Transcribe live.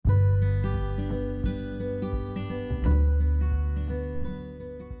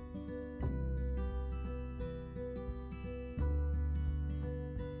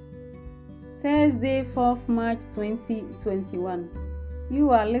Thursday, 4th March 2021.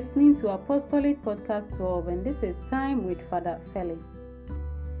 You are listening to Apostolic Podcast 12, and this is Time with Father Felix.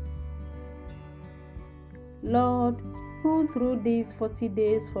 Lord, who through these 40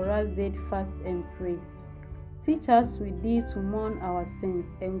 days for us did fast and pray, teach us with thee to mourn our sins,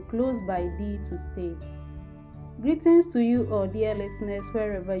 and close by thee to stay. Greetings to you all, dear listeners,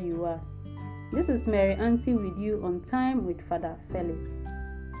 wherever you are. This is Mary Auntie with you on Time with Father Felix.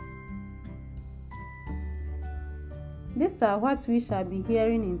 These are what we shall be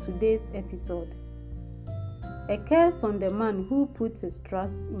hearing in today's episode. A curse on the man who puts his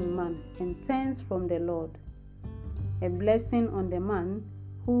trust in man and turns from the Lord. A blessing on the man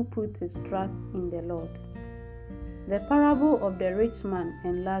who puts his trust in the Lord. The parable of the rich man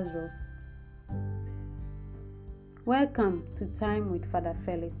and Lazarus. Welcome to Time with Father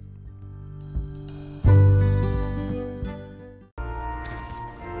Felix.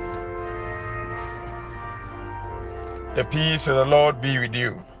 The peace of the Lord be with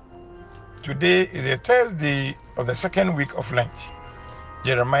you. Today is a Thursday of the second week of Lent.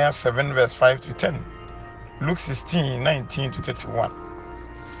 Jeremiah 7 verse 5 to 10. Luke 16, 19 to 31.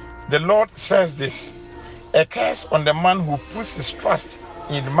 The Lord says this: a curse on the man who puts his trust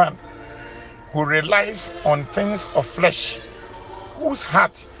in man, who relies on things of flesh, whose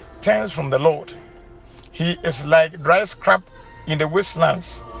heart turns from the Lord. He is like dry scrap in the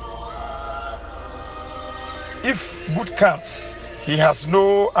wastelands. If good comes, he has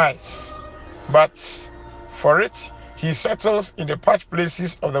no eyes, but for it he settles in the parched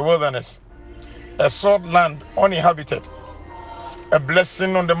places of the wilderness, a salt land uninhabited. A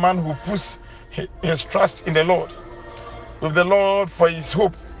blessing on the man who puts his trust in the Lord. With the Lord for his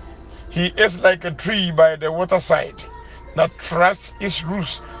hope, he is like a tree by the waterside that trusts its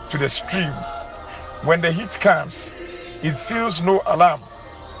roots to the stream. When the heat comes, it feels no alarm.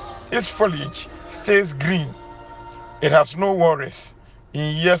 Its foliage stays green. It has no worries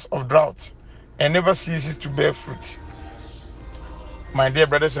in years of drought and never ceases to bear fruit. My dear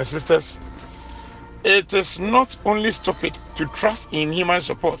brothers and sisters, it is not only stupid to trust in human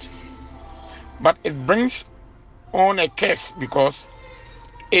support, but it brings on a curse because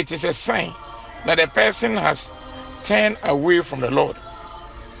it is a sign that a person has turned away from the Lord.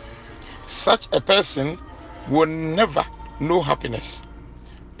 Such a person will never know happiness,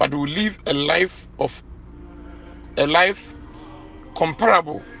 but will live a life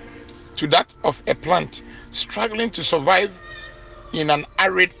comparable to that of a plant struggling to survive in an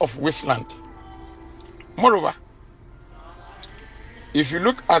arid of wasteland. Moreover, if you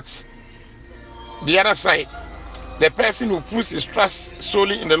look at the other side, the person who puts his trust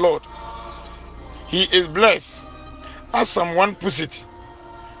solely in the Lord, he is blessed. As someone puts it,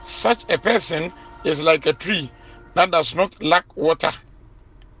 such a person is like a tree that does not lack water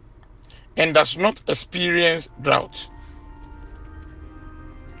and does not experience drought.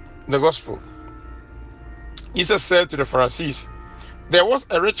 The Gospel. Jesus said to the Pharisees, there was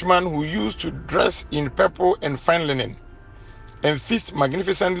a rich man who used to dress in purple and fine linen and feast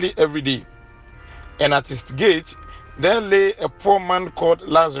magnificently every day. And at his gate there lay a poor man called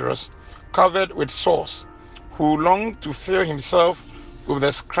Lazarus, covered with sores, who longed to fill himself with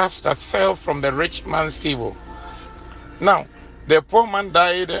the scraps that fell from the rich man's table. Now, the poor man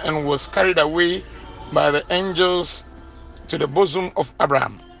died and was carried away by the angels to the bosom of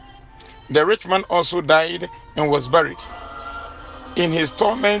Abraham. The rich man also died and was buried. In his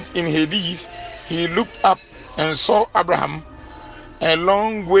torment in Hades, he looked up and saw Abraham a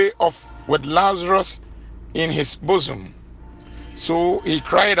long way off with Lazarus in his bosom. So he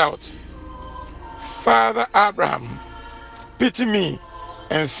cried out, Father Abraham, pity me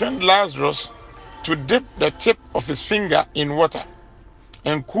and send Lazarus to dip the tip of his finger in water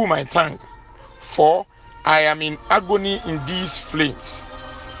and cool my tongue, for I am in agony in these flames.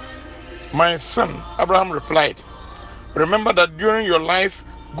 My son, Abraham replied, remember that during your life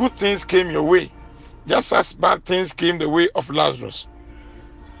good things came your way, just as bad things came the way of Lazarus.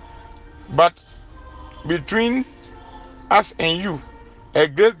 But between us and you, a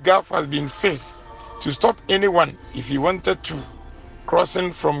great gulf has been fixed to stop anyone, if he wanted to,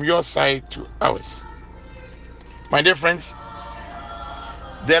 crossing from your side to ours. My dear friends,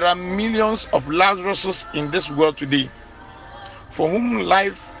 there are millions of Lazaruses in this world today for whom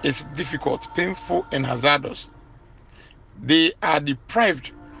life is difficult, painful, and hazardous. They are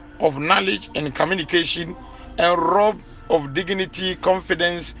deprived of knowledge and communication and robbed of dignity,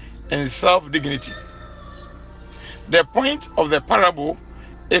 confidence, and self-dignity. The point of the parable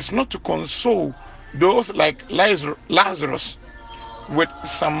is not to console those like Lazarus with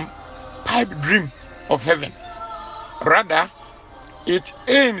some pipe dream of heaven. Rather, it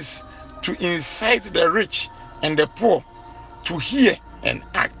aims to incite the rich and the poor to hear and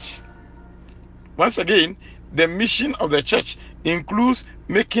act. Once again, the mission of the church includes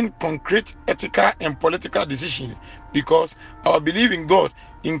making concrete ethical and political decisions, because our belief in God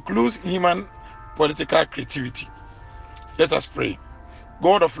includes human political creativity. Let us pray.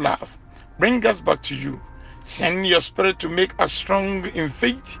 God of love, bring us back to you. Send your Spirit to make us strong in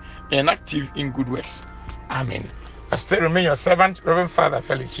faith and active in good works. Amen. I still remain your servant, Reverend Father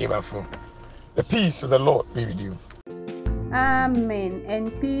Felix Chebafo. The peace of the Lord be with you. Amen.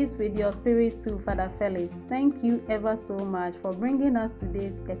 And peace with your spirit too, Father Felix. Thank you ever so much for bringing us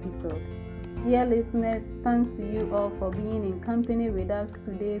today's episode. Dear listeners, thanks to you all for being in company with us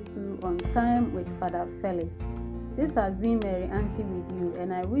today too on Time with Father Felix. This has been Mary Auntie with you,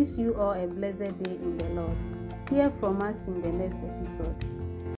 and I wish you all a blessed day in the Lord. Hear from us in the next episode.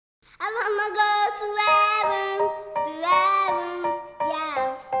 I wanna go to heaven,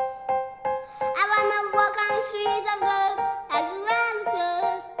 yeah. I wanna walk on the streets of gold like the rabbits,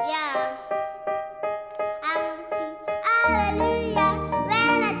 yeah. I wanna see hallelujah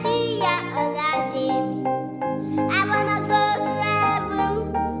when I see ya on that day. I wanna go to heaven,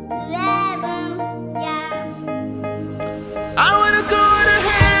 yeah. I wanna go to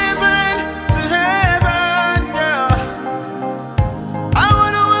heaven, yeah. I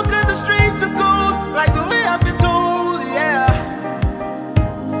wanna walk on the streets of gold like the way I've been told, yeah.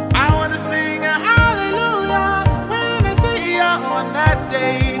 I wanna sing a hallelujah when I see ya on that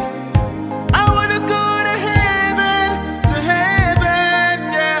day. I wanna go to heaven,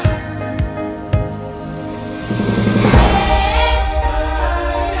 yeah.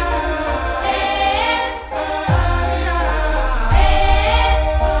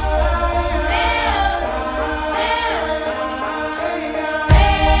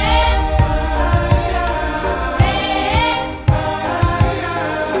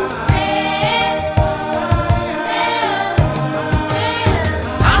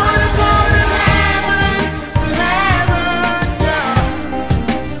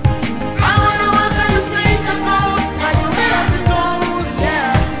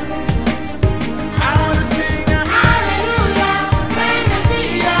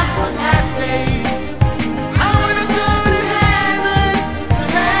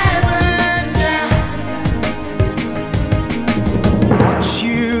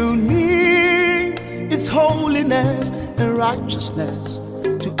 And righteousness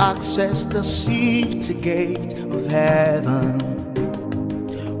to access the city gate of heaven.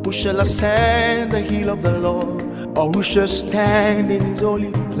 Who shall ascend the hill of the Lord, or who shall stand in his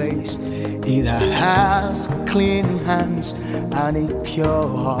holy place? He that has clean hands and a pure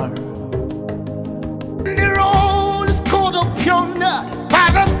heart. The road is called up yonder.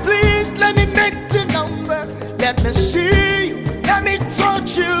 Father, please let me make the number. Let me see you, let me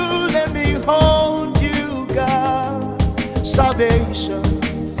touch you, let me hold you, God. Salvation,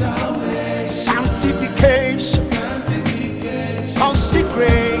 sanctification,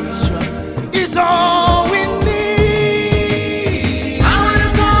 consecration is all we need. I wanna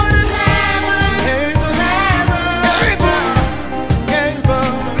go to heaven, heaven.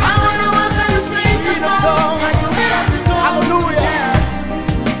 I wanna walk on the streets of gold like the way I've been told. Hallelujah.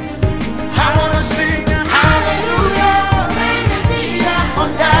 I wanna sing a hallelujah when I see ya on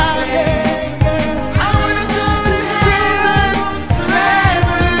that day.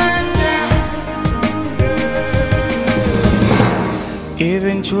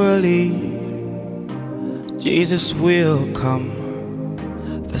 Eventually, Jesus will come.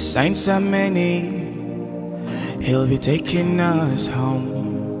 The signs are many. He'll be taking us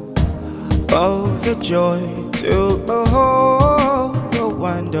home. Oh, the joy to behold the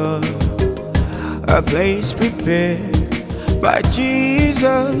wonder. A place prepared by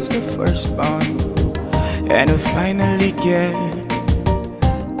Jesus, the firstborn. And we finally get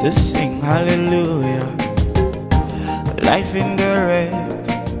to sing hallelujah. Life in the red,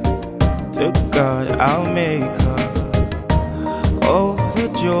 to God our Maker. Oh, the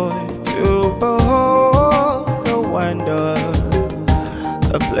joy to behold the wonder.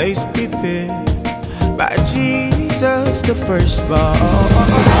 A place prepared by Jesus, the firstborn.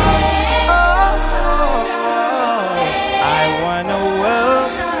 I wanna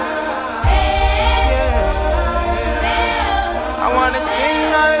walk, yeah. I wanna sing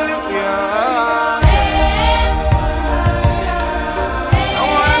hallelujah.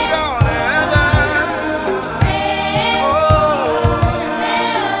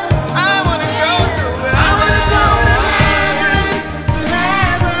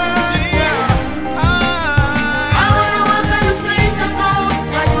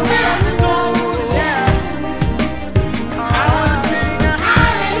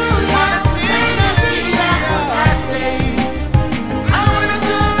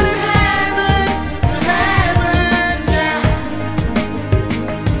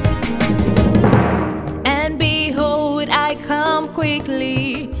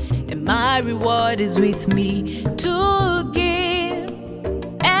 Lord is with me to give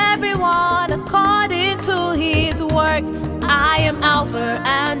everyone according to his work. I am Alpha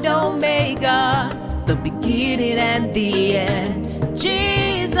and Omega, the beginning and the end.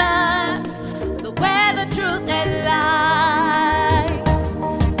 Jesus, the way, the truth, and life.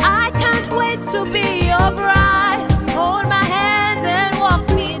 I can't wait to be your bride. Hold my hand and walk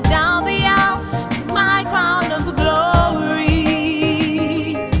me down the aisle to my crown of glory.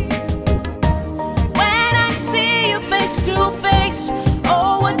 When I see you face to face,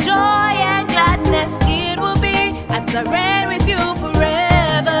 oh, what joy and gladness it will be as I reign with you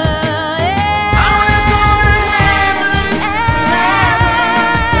forever.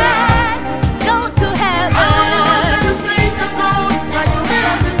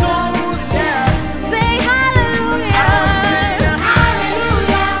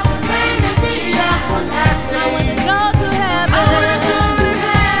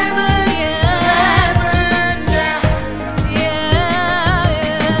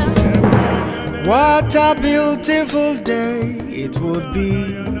 What a beautiful day it would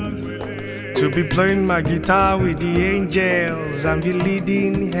be to be playing my guitar with the angels and be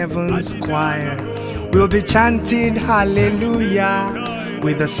leading heaven's choir. We'll be chanting hallelujah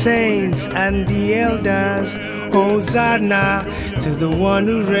with the saints and the elders. Hosanna to the one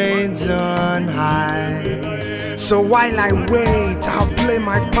who reigns on high. So while I wait, I'll play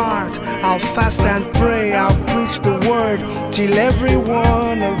my part. I'll fast and pray, I'll preach the word till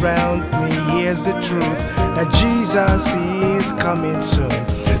everyone around me hears the truth that Jesus is coming soon.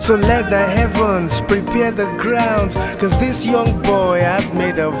 So let the heavens prepare the grounds, cause this young boy has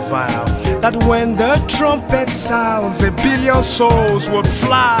made a vow that when the trumpet sounds, 1 billion souls will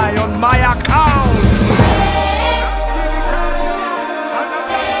fly on my account.